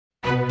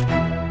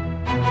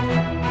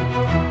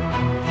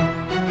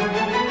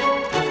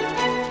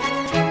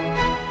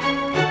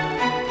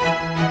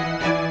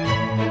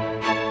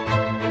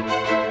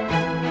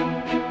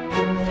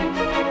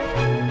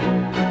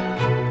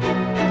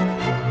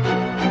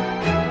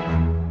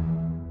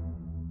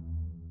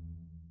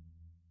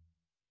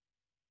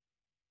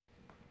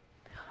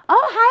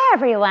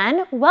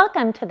everyone,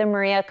 welcome to the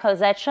Maria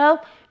Cozette Show.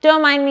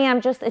 Don't mind me,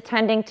 I'm just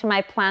attending to my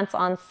plants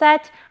on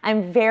set.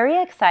 I'm very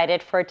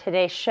excited for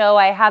today's show.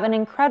 I have an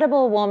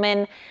incredible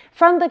woman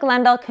from the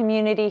Glendale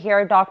community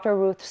here, Dr.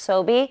 Ruth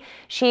Sowby.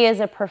 She is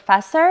a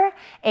professor,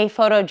 a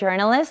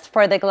photojournalist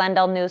for the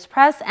Glendale News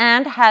Press,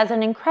 and has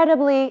an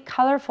incredibly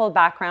colorful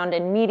background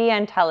in media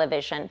and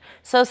television.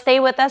 So stay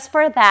with us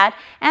for that.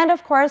 And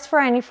of course, for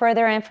any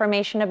further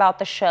information about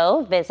the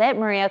show, visit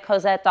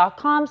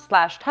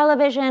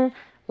mariacozette.com/television.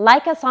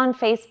 Like us on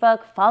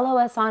Facebook, follow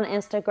us on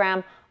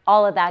Instagram,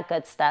 all of that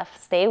good stuff.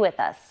 Stay with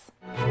us.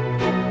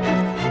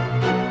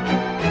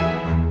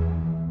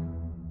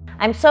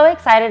 I'm so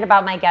excited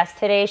about my guest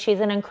today. She's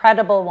an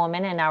incredible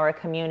woman in our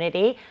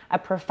community, a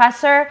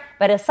professor,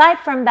 but aside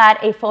from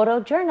that, a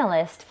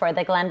photojournalist for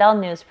the Glendale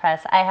News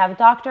Press. I have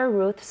Dr.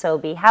 Ruth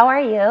Sowby. How are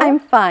you? I'm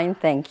fine,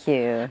 thank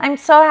you. I'm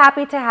so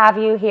happy to have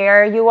you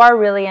here. You are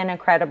really an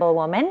incredible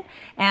woman,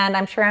 and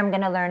I'm sure I'm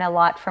going to learn a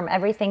lot from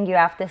everything you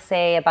have to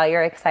say about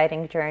your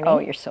exciting journey. Oh,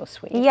 you're so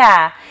sweet.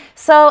 Yeah.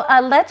 So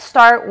let's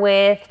start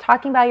with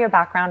talking about your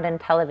background in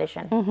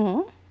television.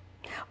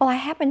 Well, I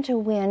happened to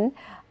win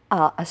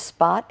a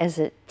spot as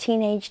a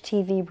teenage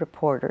TV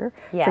reporter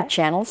for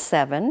Channel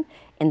 7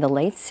 in the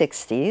late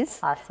 60s.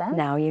 Awesome.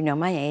 Now you know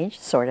my age,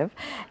 sort of.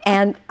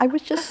 And I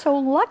was just so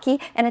lucky.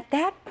 And at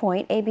that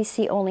point,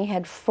 ABC only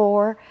had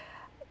 4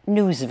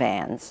 news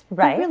vans.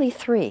 Right. Well, really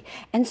 3.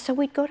 And so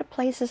we'd go to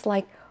places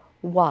like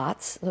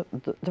Watts,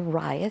 the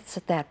riots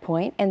at that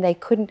point, and they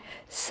couldn't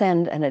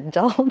send an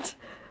adult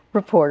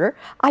reporter.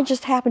 I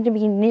just happened to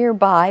be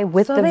nearby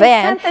with the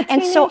van.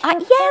 And so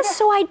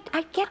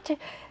I get to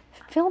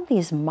film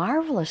these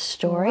marvelous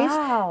stories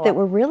that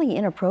were really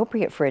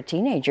inappropriate for a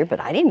teenager, but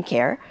I didn't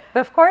care.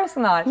 Of course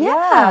not. Yeah.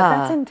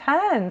 That's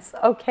intense.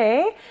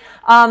 Okay.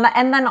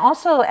 And then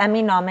also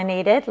Emmy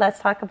nominated. Let's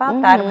talk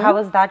about that. How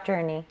was that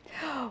journey?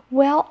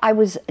 Well, I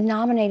was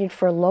nominated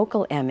for a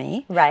local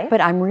Emmy, but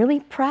I'm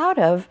really proud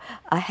of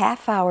a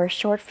half-hour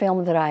short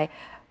film that I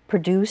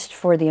produced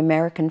for the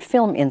American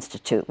Film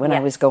Institute when I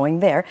was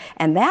going there,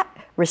 and that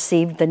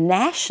received the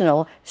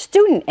National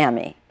Student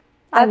Emmy.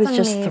 I was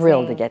just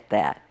thrilled to get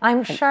that.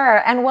 I'm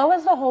sure. And what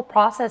was the whole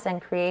process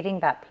in creating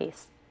that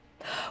piece?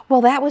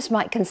 Well, that was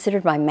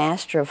considered my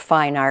Master of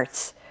Fine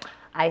Arts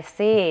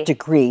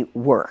degree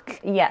work.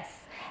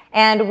 Yes.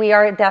 And we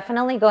are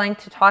definitely going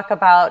to talk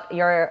about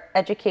your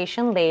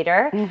education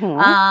later,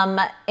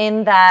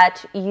 in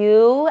that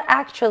you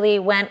actually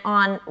went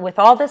on, with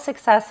all the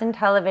success in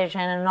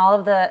television and all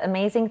of the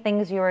amazing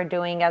things you were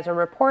doing as a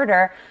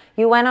reporter,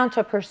 you went on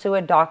to pursue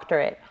a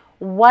doctorate.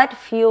 What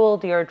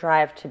fueled your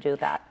drive to do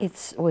that?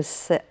 It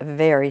was a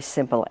very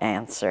simple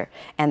answer,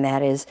 and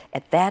that is,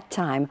 at that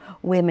time,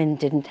 women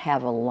didn't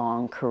have a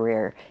long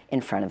career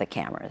in front of the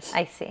cameras.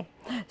 I see.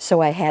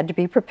 So I had to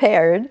be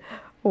prepared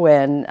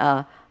when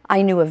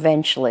I knew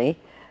eventually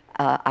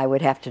I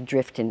would have to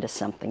drift into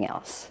something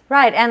else.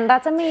 Right, and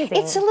that's amazing.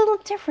 It's a little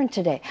different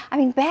today. I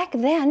mean, back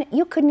then,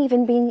 you couldn't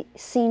even be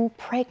seen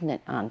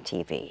pregnant on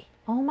TV.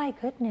 Oh my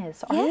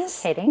goodness! Are you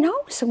kidding?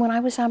 No. So when I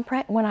was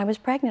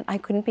pregnant, I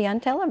couldn't be on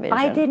television.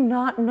 I did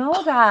not know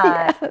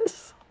that.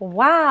 Yes.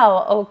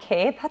 Wow.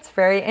 Okay, that's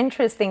very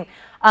interesting.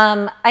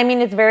 I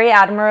mean, it's very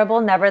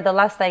admirable,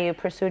 nevertheless, that you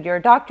pursued your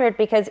doctorate,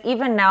 because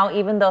even now,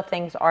 even though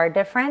things are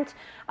different,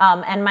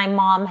 and my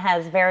mom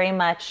has very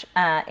much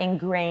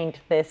ingrained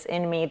this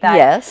in me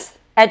that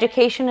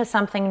education is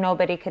something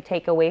nobody could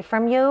take away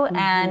from you,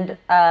 and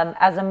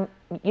as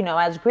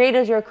great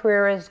as your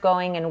career is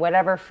going in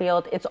whatever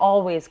field, it's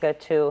always good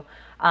to,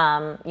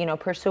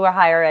 pursue a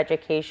higher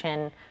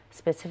education,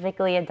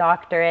 specifically a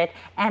doctorate.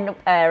 And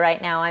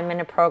right now I'm in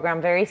a program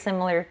very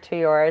similar to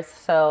yours.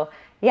 So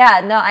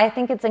yeah, no, I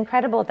think it's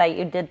incredible that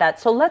you did that.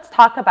 So let's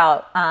talk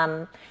about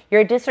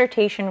your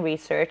dissertation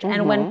research.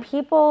 And when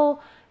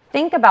people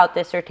think about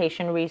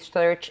dissertation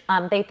research,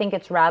 they think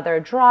it's rather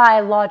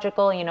dry,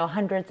 logical,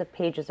 hundreds of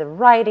pages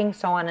of writing,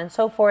 so on and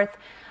so forth.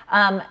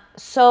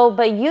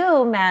 But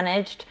you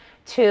managed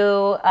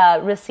to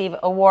receive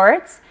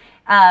awards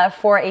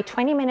for a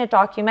 20-minute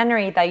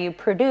documentary that you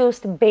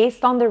produced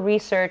based on the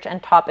research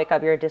and topic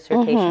of your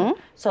dissertation.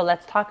 So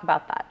let's talk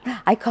about that.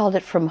 I called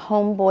it From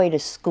Homeboy to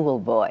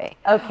Schoolboy.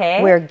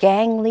 Okay. Where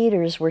gang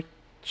leaders were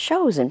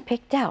chosen,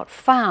 picked out,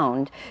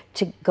 found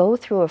to go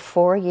through a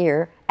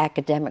 4-year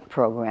academic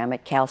program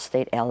at Cal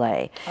State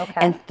LA. Okay.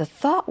 And the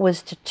thought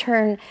was to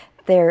turn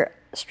their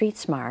street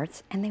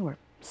smarts, and they were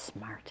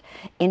smart,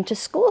 into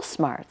school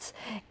smarts.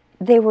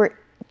 They were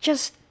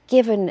just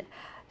given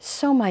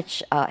so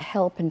much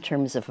help in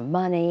terms of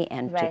money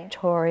and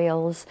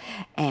tutorials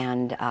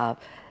and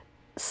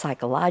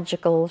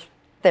psychological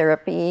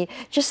therapy.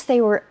 Just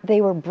they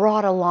were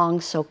brought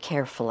along so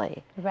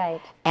carefully. Right.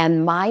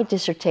 And my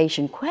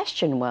dissertation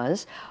question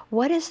was,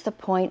 what is the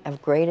point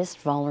of greatest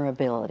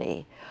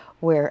vulnerability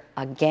where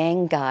a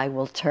gang guy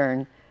will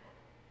turn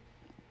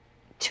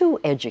to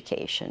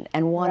education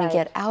and want to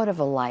get out of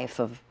a life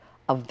of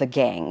the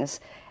gangs,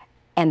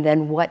 and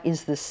then what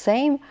is the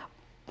same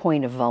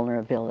point of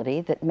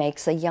vulnerability that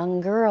makes a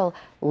young girl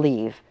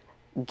leave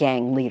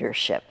gang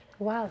leadership?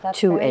 Wow, that's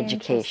to very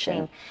education.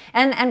 interesting.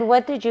 And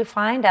what did you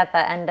find at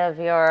the end of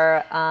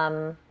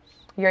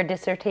your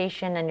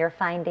dissertation and your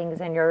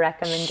findings and your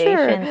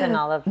recommendations and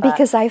all of that?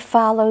 Because I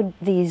followed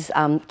these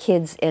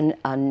kids in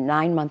a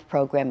 9-month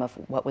program of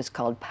what was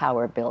called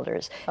Power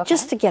Builders,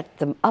 just to get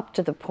them up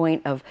to the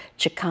point of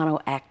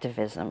Chicano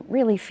activism,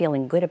 really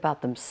feeling good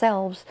about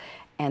themselves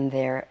and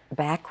their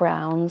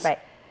backgrounds. Right.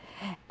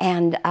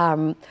 And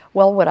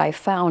well, what I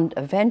found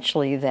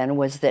eventually then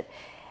was that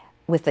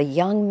with a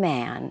young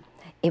man,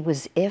 it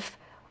was if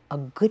a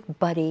good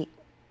buddy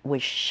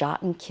was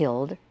shot and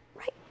killed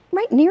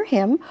right near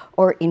him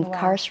or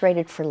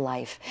incarcerated for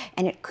life.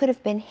 And it could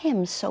have been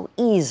him so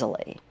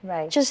easily.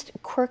 Right. Just a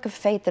quirk of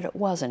fate that it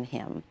wasn't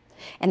him.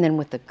 And then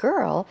with the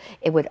girl,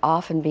 it would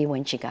often be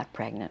when she got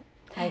pregnant.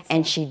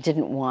 And she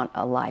didn't want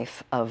a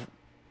life of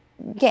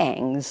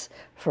gangs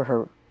for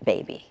her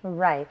baby.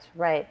 Right,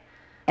 right.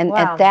 And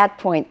at that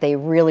point, they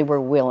really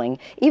were willing,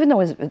 even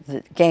though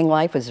the gang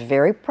life was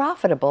very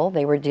profitable,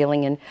 they were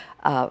dealing in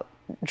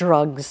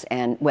drugs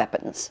and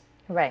weapons.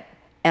 Right.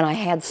 And I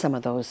had some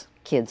of those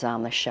kids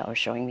on the show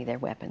showing me their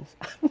weapons.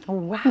 Oh,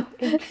 wow,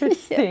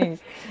 interesting.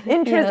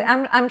 Interesting.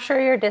 Yeah. I'm sure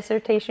your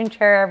dissertation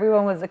chair,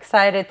 everyone was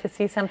excited to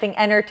see something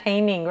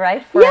entertaining,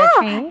 right? For a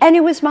change. And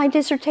it was my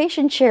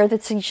dissertation chair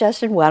that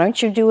suggested, why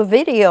don't you do a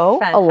video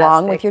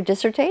along with your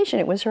dissertation?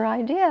 It was her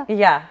idea.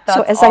 Yeah, that's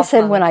so as awesome. I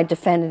said, when I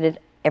defended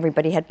it,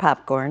 everybody had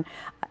popcorn,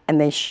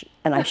 and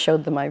I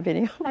showed them my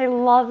video. I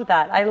love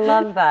that. I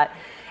love that.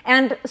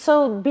 And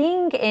so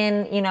being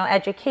in,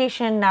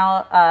 education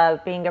now,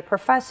 being a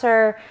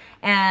professor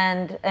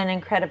and an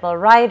incredible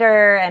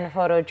writer and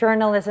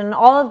photojournalist and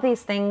all of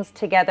these things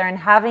together and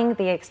having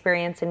the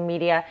experience in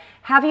media,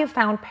 have you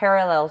found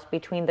parallels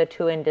between the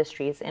two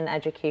industries in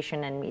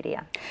education and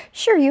media?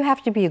 Sure, you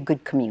have to be a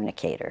good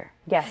communicator.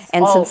 Yes,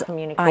 and all since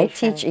communication. I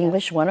teach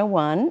English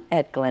 101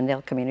 at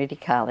Glendale Community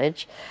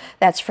College,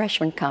 that's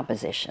freshman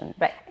composition.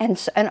 Right. And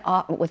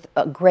with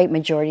a great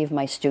majority of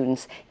my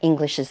students,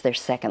 English is their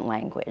second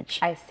language.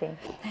 I see.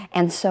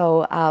 And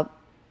so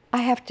I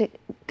have to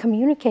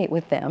communicate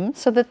with them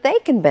so that they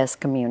can best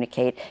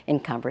communicate in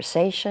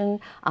conversation,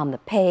 on the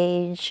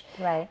page.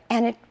 Right.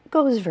 And it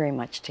goes very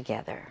much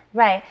together.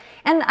 Right.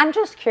 And I'm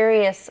just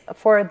curious,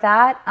 for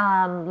that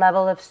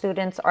level of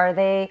students,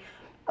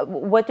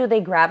 what do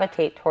they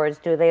gravitate towards?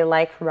 Do they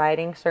like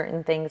writing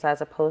certain things as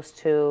opposed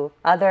to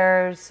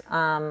others?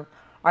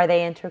 Are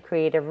they into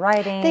creative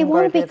writing? They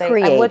want to be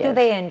creative. What do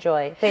they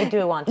enjoy? They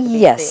do want to be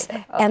yes,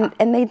 creative. Okay.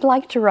 and they'd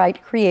like to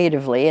write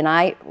creatively. And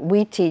I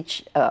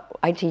teach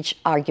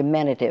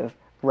argumentative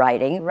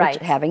writing, right.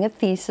 which having a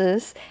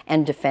thesis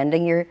and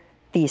defending your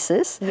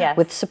thesis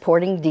with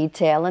supporting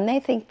detail, and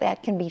they think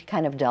that can be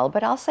kind of dull.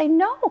 But I'll say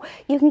no,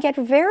 you can get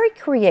very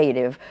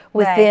creative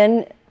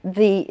within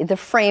the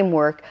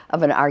framework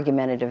of an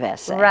argumentative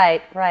essay.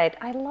 Right, right.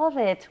 I love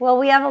it. Well,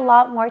 we have a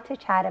lot more to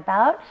chat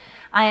about.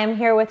 I am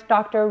here with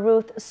Dr.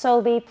 Ruth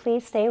Sowby.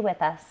 Please stay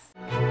with us.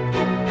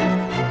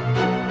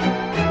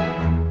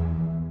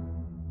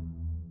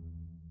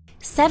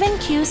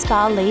 7Q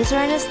Spa Laser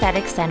and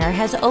Aesthetic Center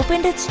has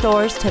opened its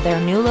doors to their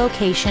new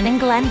location in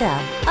Glendale,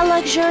 a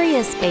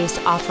luxurious space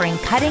offering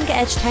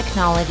cutting-edge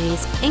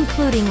technologies,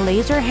 including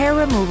laser hair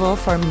removal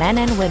for men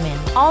and women,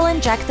 all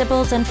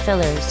injectables and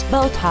fillers,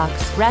 Botox,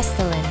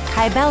 Restylane,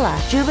 Kybella,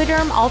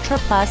 Juvederm Ultra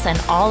Plus, and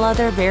all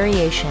other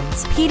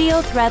variations,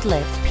 PDO thread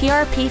lift,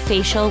 PRP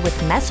facial with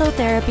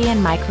mesotherapy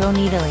and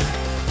microneedling.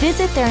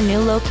 Visit their new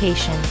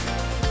location,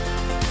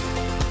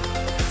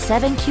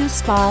 7Q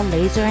Spa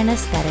Laser and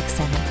Aesthetic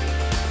Center.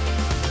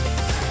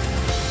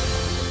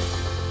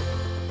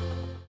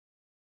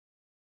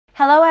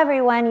 Hello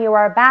everyone, you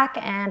are back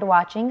and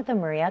watching the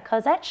Maria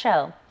Cozette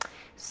Show.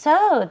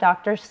 So,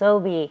 Dr.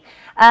 Sowby,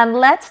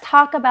 let's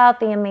talk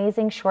about the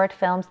amazing short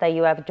films that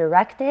you have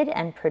directed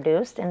and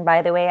produced. And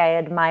by the way, I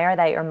admire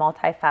that you're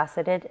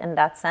multifaceted in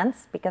that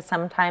sense, because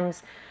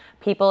sometimes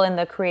people in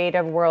the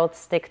creative world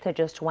stick to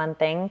just one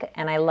thing,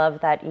 and I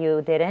love that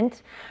you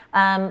didn't.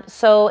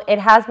 So it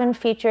has been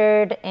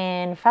featured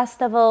in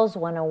festivals,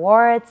 won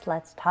awards.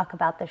 Let's talk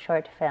about the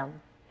short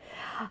film.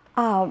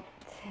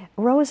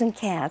 Rose and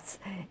Cats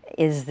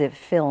is the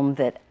film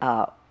that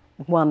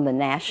won the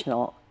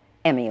National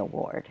Emmy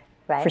Award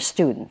for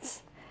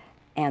students,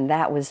 and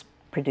that was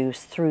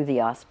produced through the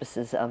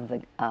auspices of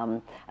the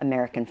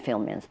American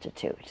Film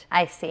Institute.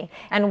 I see.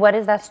 And what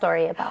is that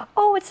story about?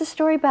 Oh, it's a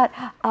story about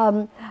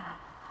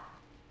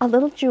a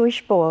little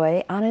Jewish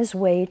boy on his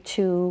way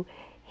to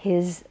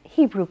his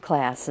Hebrew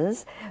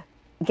classes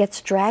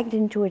gets dragged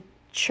into a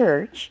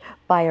church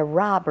by a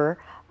robber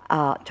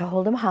to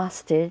hold him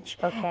hostage,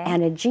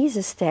 and a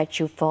Jesus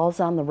statue falls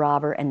on the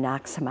robber and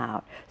knocks him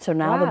out. So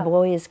now the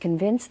boy is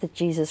convinced that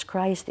Jesus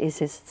Christ is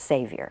his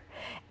savior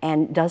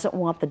and doesn't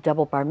want the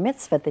double bar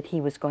mitzvah that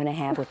he was going to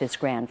have with his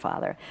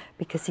grandfather,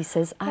 because he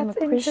says, I'm a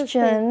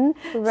Christian.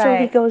 So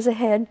he goes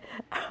ahead.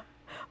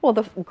 Well,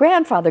 the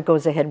grandfather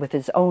goes ahead with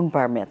his own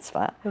bar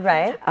mitzvah.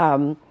 Right.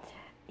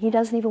 He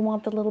doesn't even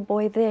want the little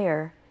boy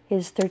there.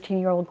 his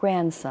 13-year-old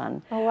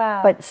grandson. Oh,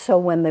 wow. But so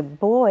when the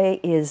boy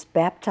is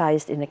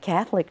baptized in a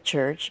Catholic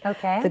church,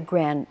 okay. the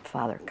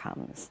grandfather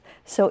comes.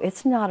 So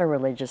it's not a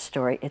religious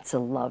story, it's a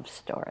love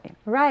story.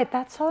 Right,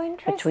 that's so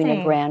interesting. Between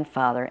a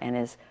grandfather and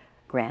his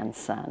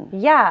grandson.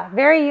 Yeah,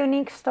 very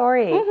unique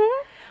story.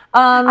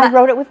 I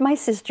wrote it with my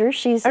sister.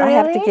 She's. Really? I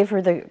have to give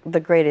her the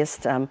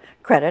greatest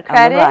credit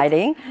on the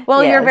writing.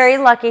 Well, yes. you're very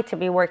lucky to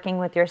be working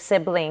with your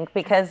sibling,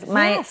 because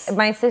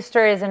my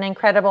sister is an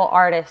incredible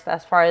artist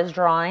as far as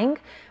drawing,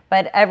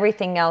 but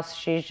everything else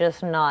she's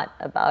just not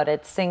about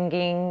it.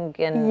 Singing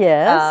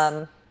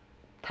and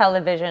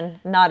television,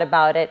 not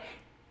about it.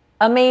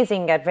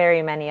 Amazing at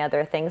very many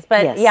other things,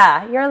 but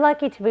yeah, you're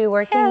lucky to be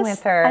working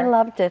with her. I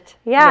loved it.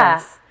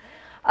 Yeah. Yes.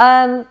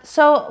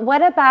 So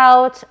what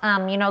about,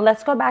 you know,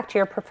 let's go back to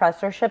your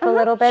professorship a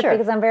little bit,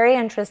 because I'm very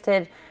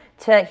interested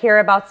to hear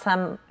about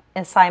some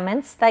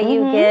assignments that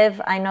you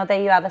give. I know that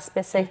you have a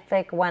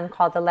specific one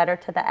called the letter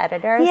to the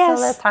editor. Yes.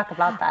 So let's talk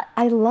about that.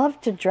 I love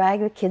to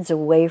drag the kids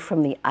away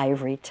from the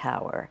ivory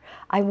tower.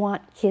 I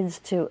want kids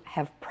to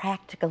have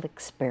practical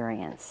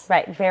experience.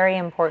 Right, very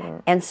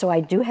important. And so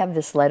I do have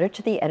this letter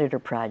to the editor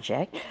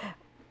project.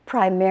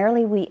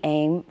 Primarily, we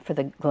aim for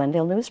the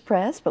Glendale News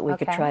Press, but we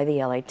could try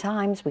the LA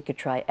Times, we could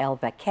try El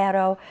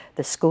Vaquero,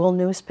 the school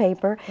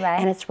newspaper,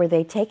 and it's where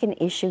they take an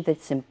issue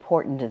that's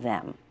important to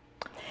them,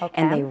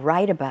 and they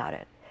write about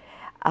it.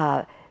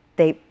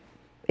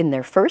 In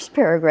their first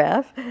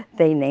paragraph,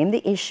 they name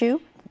the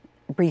issue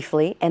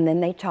briefly, and then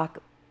they talk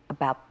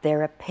about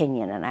their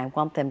opinion, and I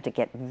want them to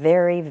get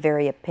very,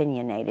 very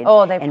opinionated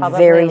and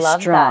very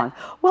strong.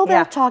 That. Well,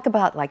 they'll talk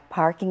about like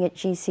parking at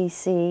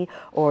GCC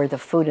or the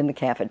food in the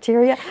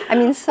cafeteria. I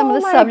mean, some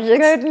of the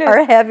subjects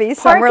are heavy,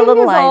 some are a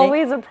little light. Parking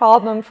is always a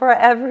problem for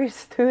every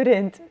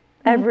student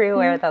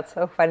everywhere. That's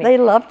so funny. They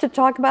love to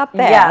talk about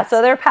that. Yeah,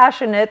 so they're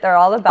passionate. They're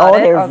all about it.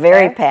 Oh, they're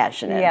very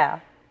passionate. Yeah.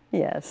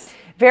 Yes.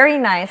 Very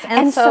nice.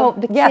 And so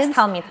the kids, yes,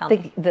 tell me.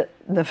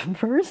 The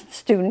first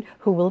student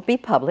who will be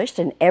published,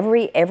 and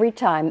every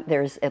time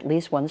there's at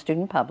least one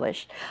student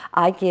published,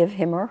 I give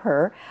him or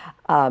her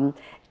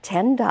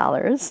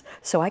 $10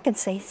 so I can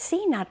say,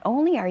 see, not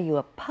only are you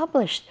a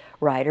published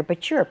writer,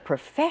 but you're a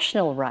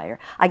professional writer.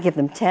 I give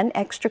them 10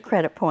 extra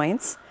credit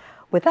points.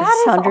 With that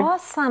this is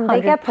awesome.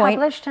 They get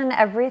published in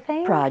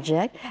everything?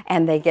 Project,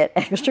 and they get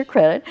extra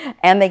credit,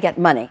 and they get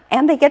money,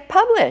 and they get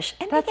published.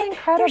 And that's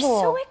incredible.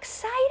 They're so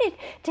excited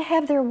to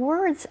have their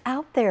words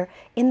out there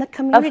in the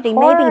community,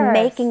 maybe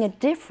making a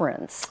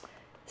difference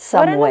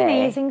some way. What an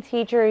amazing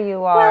teacher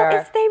you are.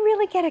 Well, they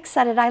really get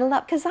excited. I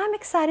love, because I'm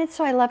excited,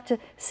 so I love to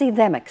see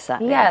them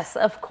excited. Yes,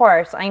 of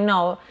course. I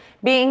know.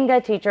 Being a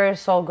teacher is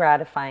so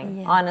gratifying.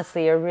 Yes.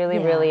 Honestly, it really,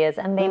 really is.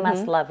 And they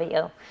must love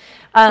you.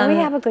 So we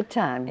have a good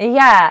time.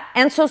 Yeah.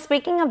 And so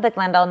speaking of the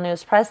Glendale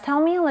News Press, tell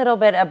me a little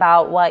bit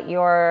about what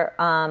your,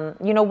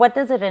 you know, what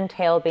does it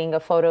entail being a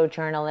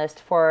photojournalist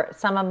for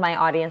some of my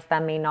audience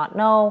that may not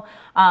know?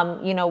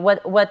 You know,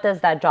 what does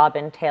that job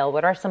entail?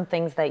 What are some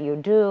things that you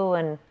do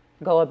and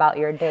go about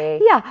your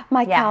day? Yeah,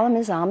 my column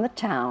is on the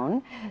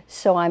town.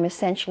 So I'm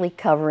essentially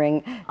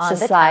covering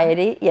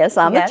society. Yes,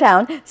 on the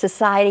town.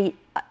 Society,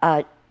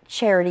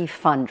 charity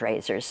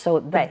fundraisers, so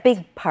the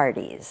big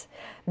parties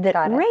that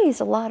raise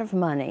a lot of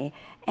money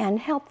and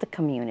help the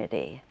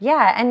community.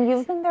 Yeah, and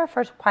you've been there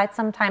for quite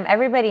some time.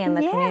 Everybody in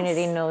the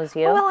community knows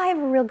you. Well, I have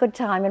a real good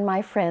time, and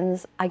my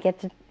friends, I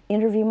get to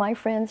interview my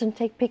friends and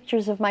take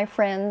pictures of my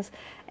friends,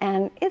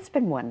 and it's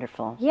been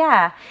wonderful.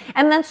 Yeah,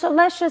 and then so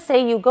let's just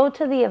say you go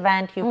to the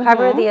event, you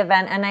cover the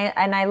event,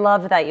 and I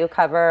love that you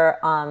cover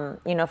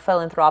you know,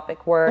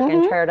 philanthropic work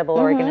and charitable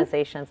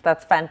organizations.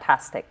 That's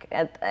fantastic,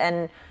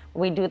 and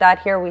we do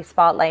that here. We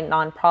spotlight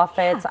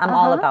nonprofits. I'm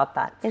all about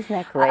that. Isn't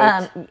that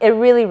great? It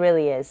really,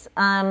 really is.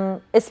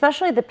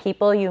 Especially the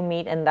people you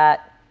meet in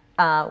that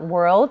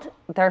world.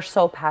 They're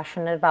so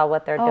passionate about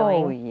what they're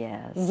doing. Oh,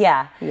 yes.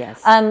 Yeah.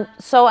 Yes.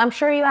 So I'm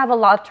sure you have a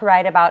lot to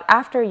write about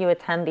after you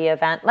attend the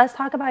event. Let's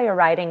talk about your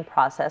writing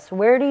process.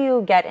 Where do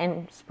you get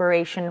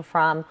inspiration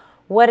from?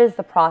 What is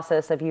the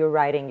process of you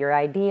writing your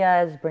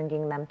ideas,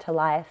 bringing them to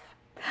life?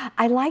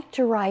 I like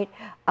to write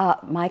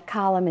my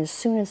column as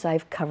soon as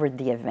I've covered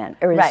the event.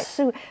 Or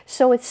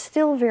so it's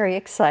still very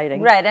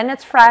exciting. Right, and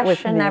it's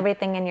fresh and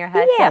everything in your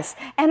head. Yes,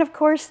 and of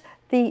course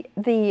the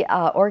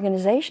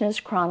organization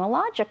is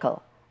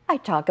chronological. I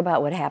talk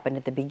about what happened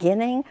at the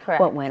beginning,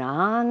 what went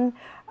on,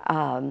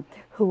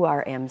 who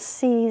our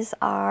MCs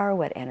are,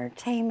 what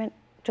entertainment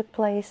took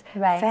place,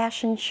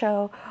 fashion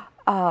show,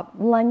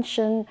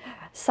 luncheon,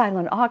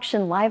 silent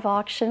auction, live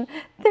auction.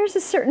 There's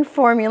a certain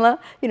formula,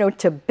 you know,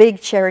 to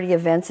big charity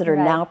events that are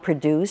now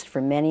produced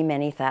for many,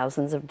 many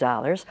thousands of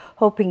dollars,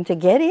 hoping to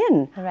get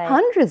in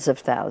hundreds of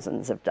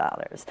thousands of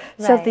dollars.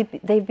 So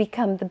they've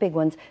become the big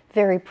ones,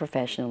 very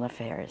professional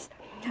affairs.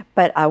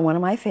 But one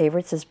of my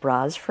favorites is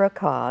Bras for a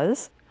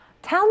Cause.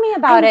 Tell me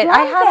about it. I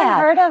haven't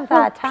heard of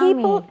that. Tell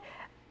me. Well,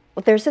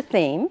 there's a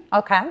theme.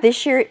 Okay.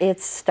 This year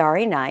it's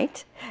Starry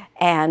Night,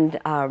 and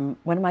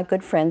one of my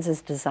good friends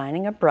is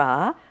designing a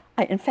bra.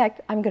 In fact,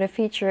 I'm going to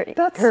feature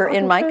her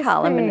in my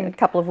column in a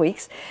couple of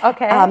weeks.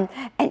 Okay.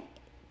 And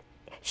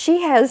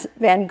She has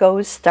Van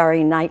Gogh's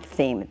Starry Night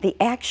theme. The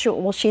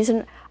actual, well, she's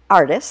an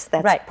artist.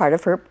 That's Right. part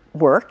of her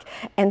work.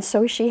 And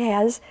so she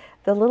has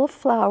the little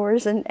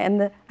flowers and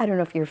the, I don't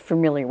know if you're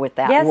familiar with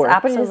that Yes, work, but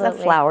absolutely. it's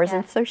the flowers. Yeah.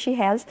 And so she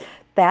has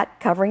that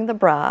covering the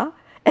bra,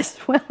 as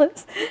well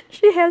as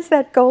she has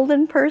that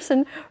golden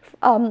person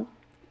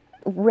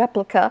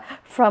replica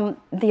from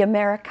the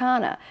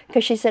Americana,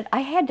 because she said,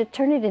 I had to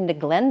turn it into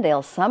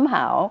Glendale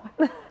somehow,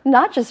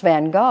 not just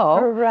Van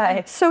Gogh.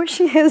 Right. So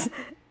she has,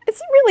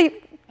 it's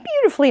really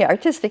beautifully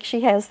artistic.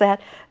 She has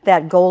that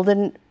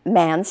golden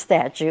man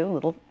statue,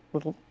 little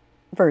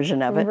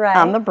version of it Right.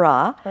 on the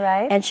bra.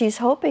 Right. And she's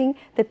hoping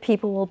that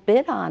people will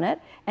bid on it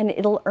and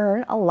it'll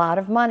earn a lot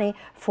of money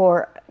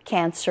for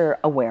cancer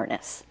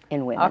awareness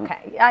in women.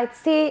 Okay, I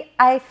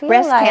feel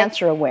Breast like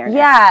cancer awareness.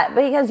 Yeah,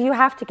 because you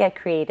have to get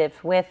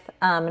creative with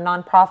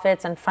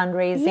nonprofits and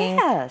fundraising.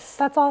 Yes.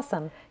 That's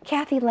awesome.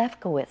 Kathy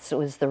Lefkowitz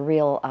was the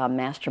real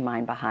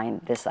mastermind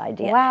behind this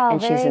idea. Wow,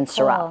 and she's very in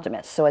cool.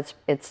 Seroptimus. So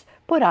it's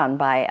put on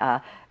by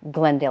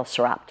Glendale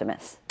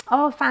Seroptimus.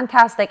 Oh,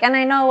 fantastic. And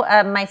I know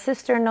my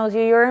sister knows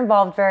you. You're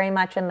involved very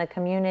much in the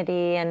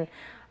community and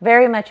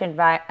very much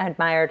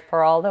admired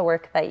for all the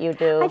work that you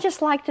do. I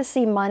just like to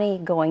see money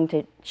going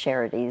to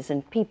charities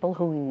and people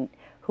who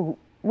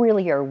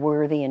really are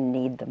worthy and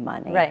need the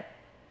money. Right.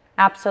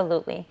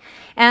 Absolutely.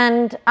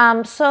 And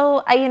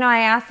so, I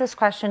ask this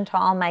question to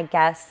all my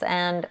guests,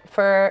 and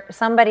for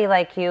somebody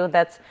like you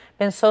that's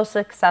been so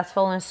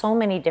successful in so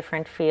many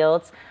different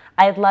fields,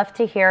 I'd love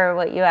to hear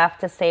what you have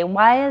to say.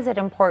 Why is it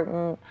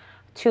important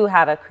to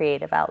have a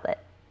creative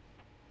outlet?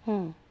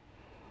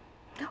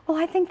 Well,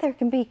 I think there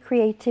can be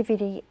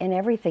creativity in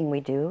everything we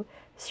do.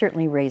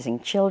 Certainly raising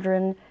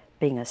children,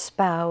 being a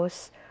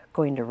spouse,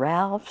 going to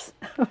Ralph's.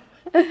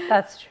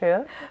 That's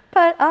true.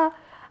 But I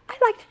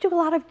like to do a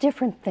lot of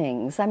different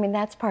things. I mean,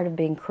 that's part of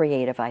being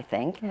creative, I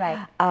think.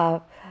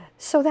 Right.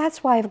 So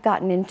that's why I've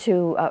gotten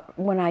into,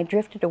 when I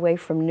drifted away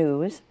from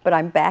news, but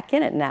I'm back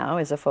in it now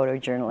as a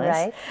photojournalist.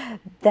 Right.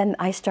 Then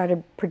I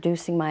started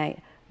producing my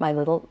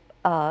little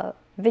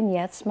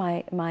vignettes,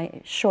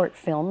 my short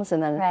films,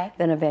 and then, Right.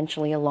 then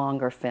eventually a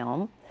longer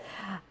film.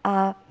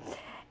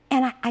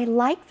 And I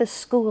like the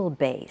school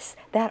base.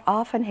 That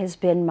often has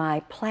been my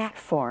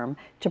platform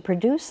to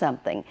produce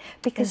something,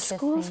 because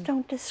schools Interesting.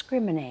 don't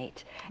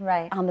discriminate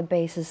Right. on the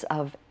basis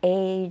of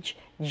age,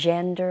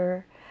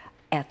 gender,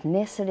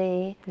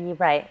 ethnicity.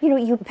 Right. You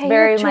It's pay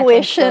very your much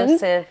tuition,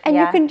 inclusive, and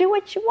yeah. you can do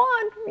what you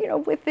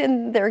want,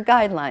 within their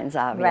guidelines,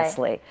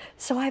 obviously.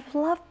 So I've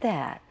loved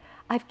that.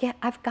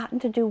 I've gotten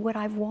to do what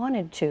I've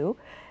wanted to.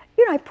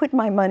 I put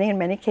my money in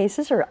many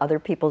cases, or other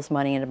people's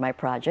money, into my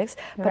projects,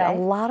 but Right. a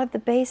lot of the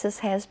basis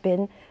has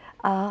been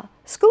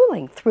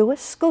schooling through a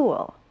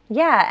school.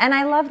 Yeah, and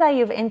I love that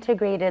you've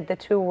integrated the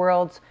two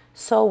worlds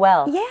so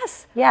well.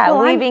 Yes. Yeah,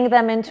 Well, weaving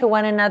them into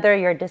one another,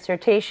 your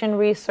dissertation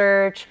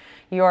research,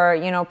 your,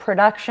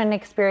 production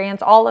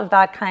experience, all of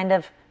that kind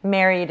of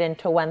married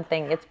into one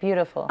thing. It's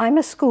beautiful. I'm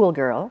a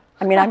schoolgirl.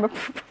 I mean, I'm a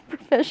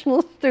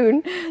professional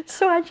student,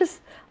 so I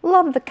just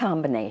love the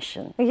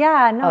combination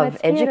Yeah, no, of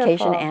it's education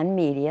beautiful. and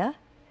media.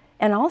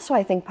 And also,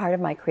 I think part of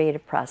my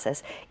creative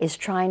process is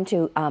trying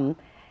to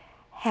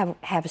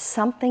have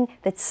something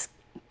that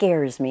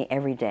scares me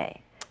every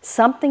day,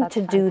 something That's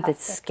to do that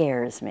fantastic.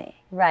 scares me.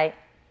 Right.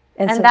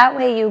 And And so- that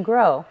way you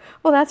grow.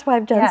 Well, that's why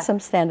I've done Yeah. some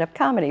stand-up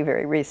comedy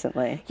very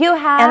recently. You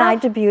have? And I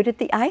debuted at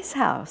the Ice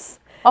House.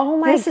 Oh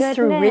my This is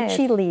through goodness.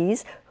 Richie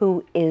Lees,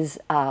 who is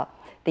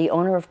the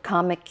owner of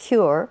Comic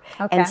Cure.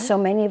 Okay. And so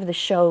many of the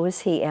shows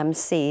he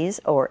MCs,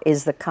 or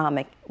is the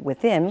comic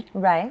within,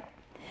 Right.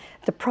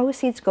 the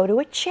proceeds go to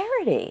a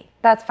charity.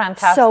 That's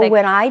fantastic. So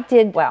when I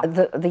did Wow.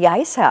 the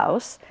Ice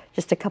House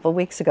just a couple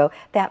weeks ago,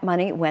 that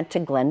money went to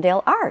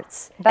Glendale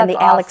Arts. That's and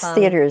the Alex awesome.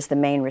 Theater is the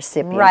main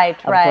recipient Right,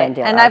 of right.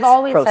 Glendale And Arts I've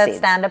always said proceeds.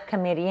 stand-up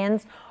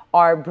comedians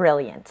are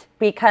brilliant,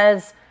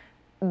 because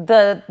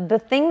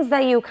the things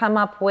that you come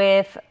up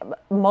with,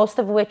 most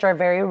of which are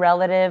very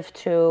relative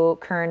to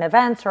current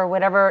events or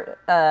whatever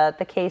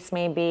the case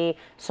may be,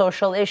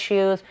 social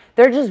issues,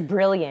 they're just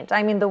brilliant.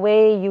 I mean, the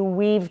way you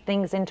weave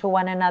things into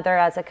one another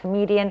as a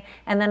comedian,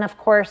 and then of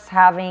course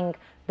having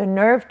the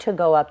nerve to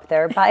go up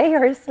there by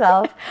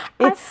yourself,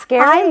 it's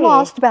scary. I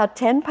lost about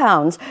 10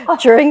 pounds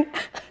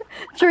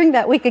during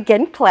that week,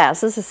 again,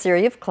 classes, a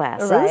series of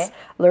classes, Right.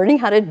 learning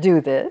how to do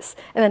this,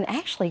 and then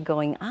actually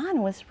going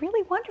on was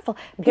really wonderful.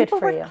 Good People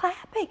for were you.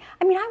 clapping.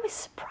 I mean, I was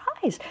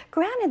surprised.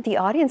 Granted, the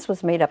audience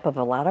was made up of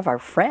a lot of our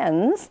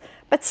friends,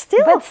 but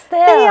still, But still,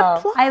 they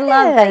applauded. I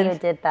love that you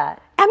did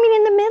that. I mean,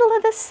 in the middle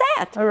of the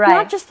set, Right.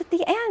 not just at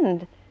the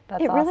end.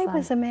 That's it really awesome.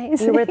 was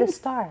amazing. You were the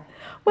star.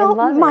 Well,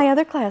 I love my it.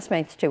 other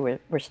classmates, too,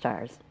 were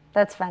stars.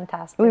 That's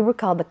fantastic. We were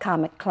called the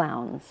Comic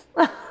Clowns.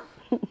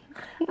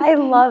 I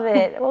love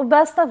it. Well,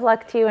 best of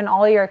luck to you in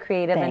all your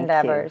creative Thank you.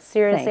 endeavors.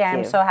 Seriously, Thank I'm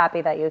you. so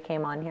happy that you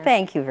came on here.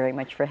 Thank you very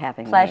much for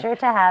having me. Pleasure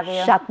to have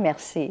you. Chaque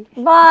merci.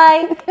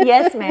 Bye.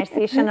 Yes,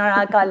 merci.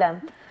 Shonora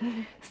Kalam.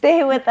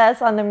 Stay with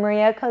us on the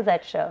Maria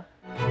Cozette Show.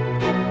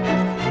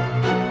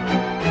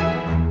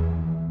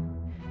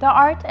 The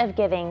Art of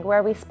Giving,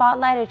 where we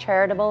spotlight a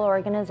charitable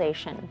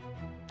organization.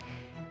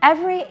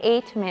 Every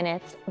 8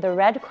 minutes, the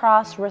Red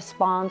Cross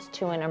responds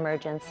to an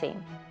emergency.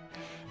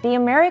 The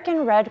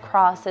American Red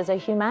Cross is a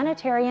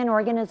humanitarian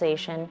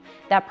organization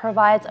that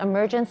provides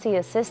emergency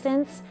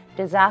assistance,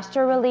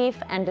 disaster relief,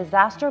 and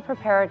disaster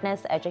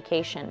preparedness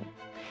education.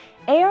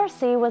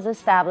 ARC was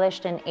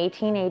established in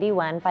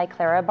 1881 by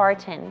Clara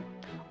Barton.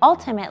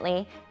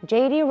 Ultimately,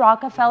 J.D.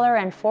 Rockefeller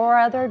and 4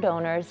 other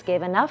donors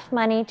gave enough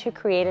money to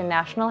create a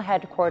national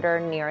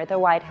headquarters near the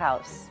White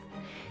House.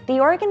 The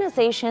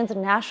organization's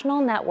national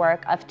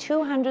network of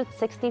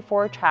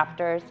 264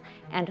 chapters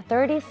and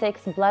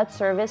 36 blood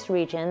service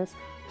regions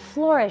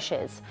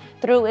flourishes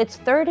through its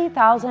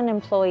 30,000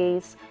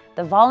 employees,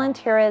 the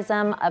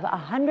volunteerism of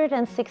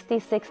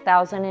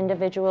 166,000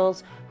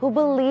 individuals who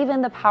believe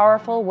in the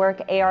powerful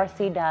work ARC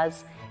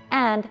does,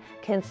 and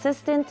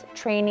consistent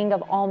training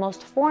of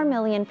almost 4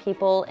 million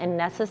people in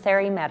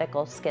necessary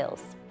medical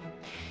skills.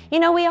 You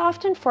know, we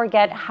often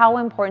forget how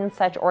important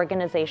such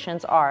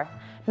organizations are,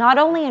 not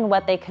only in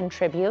what they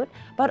contribute,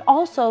 but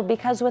also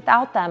because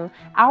without them,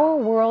 our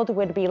world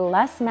would be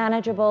less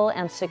manageable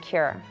and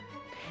secure.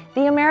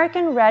 The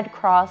American Red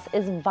Cross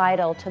is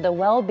vital to the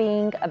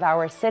well-being of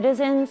our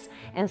citizens,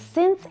 and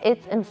since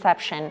its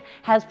inception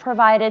has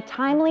provided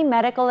timely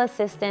medical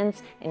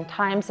assistance in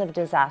times of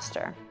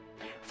disaster.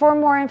 For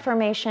more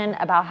information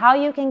about how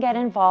you can get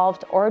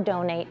involved or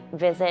donate,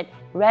 visit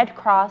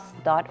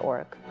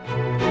redcross.org.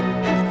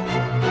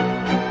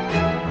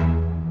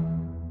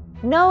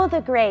 Know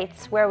the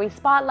Greats, where we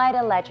spotlight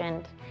a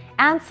legend.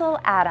 Ansel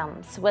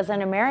Adams was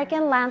an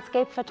American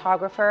landscape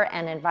photographer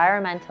and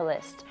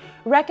environmentalist,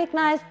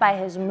 recognized by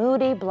his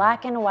moody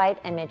black and white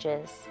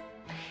images.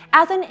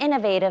 As an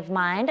innovative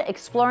mind,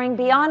 exploring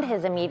beyond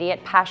his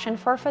immediate passion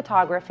for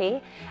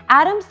photography,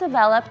 Adams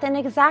developed an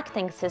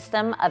exacting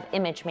system of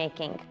image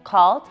making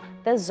called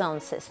the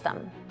zone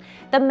system.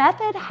 The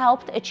method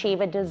helped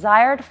achieve a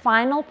desired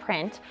final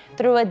print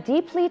through a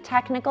deeply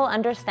technical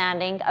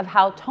understanding of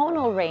how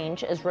tonal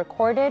range is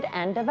recorded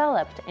and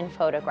developed in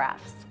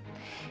photographs.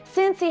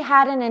 Since he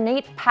had an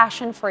innate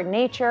passion for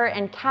nature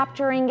and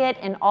capturing it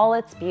in all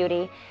its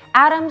beauty,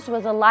 Adams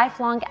was a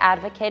lifelong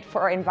advocate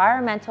for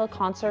environmental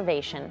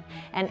conservation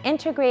and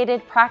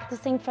integrated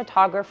practicing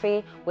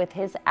photography with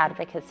his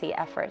advocacy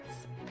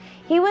efforts.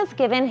 He was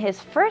given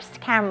his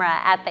first camera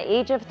at the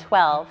age of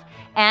 12,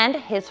 and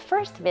his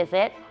first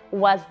visit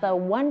was the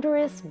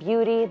wondrous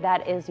beauty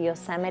that is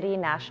Yosemite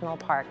National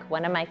Park,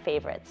 one of my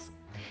favorites.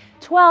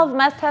 12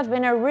 must have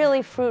been a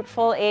really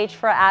fruitful age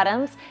for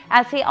Adams,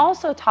 as he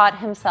also taught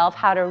himself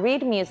how to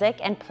read music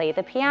and play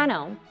the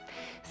piano.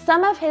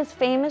 Some of his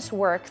famous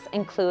works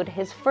include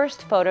his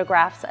first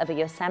photographs of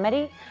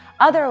Yosemite,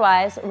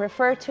 otherwise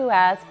referred to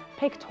as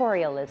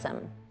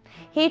pictorialism.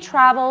 He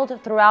traveled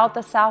throughout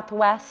the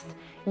Southwest,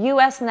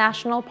 U.S.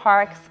 national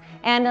parks,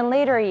 and in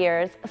later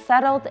years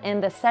settled in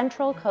the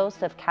central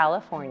coast of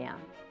California.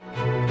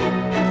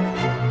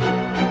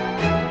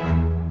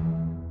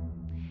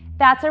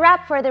 That's a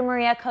wrap for the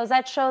Maria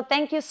Cozette Show.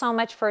 Thank you so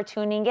much for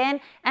tuning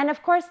in. And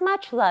of course,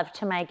 much love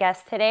to my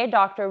guest today,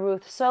 Dr.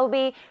 Ruth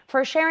Sowby,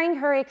 for sharing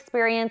her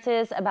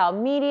experiences about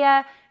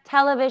media,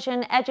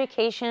 television,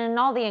 education, and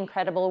all the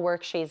incredible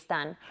work she's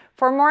done.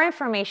 For more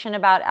information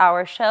about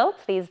our show,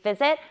 please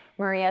visit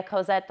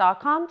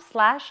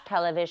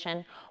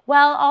mariacozette.com/television.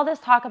 Well, all this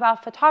talk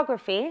about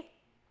photography,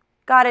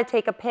 gotta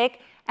take a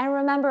pic. And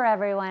remember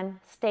everyone,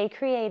 stay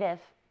creative.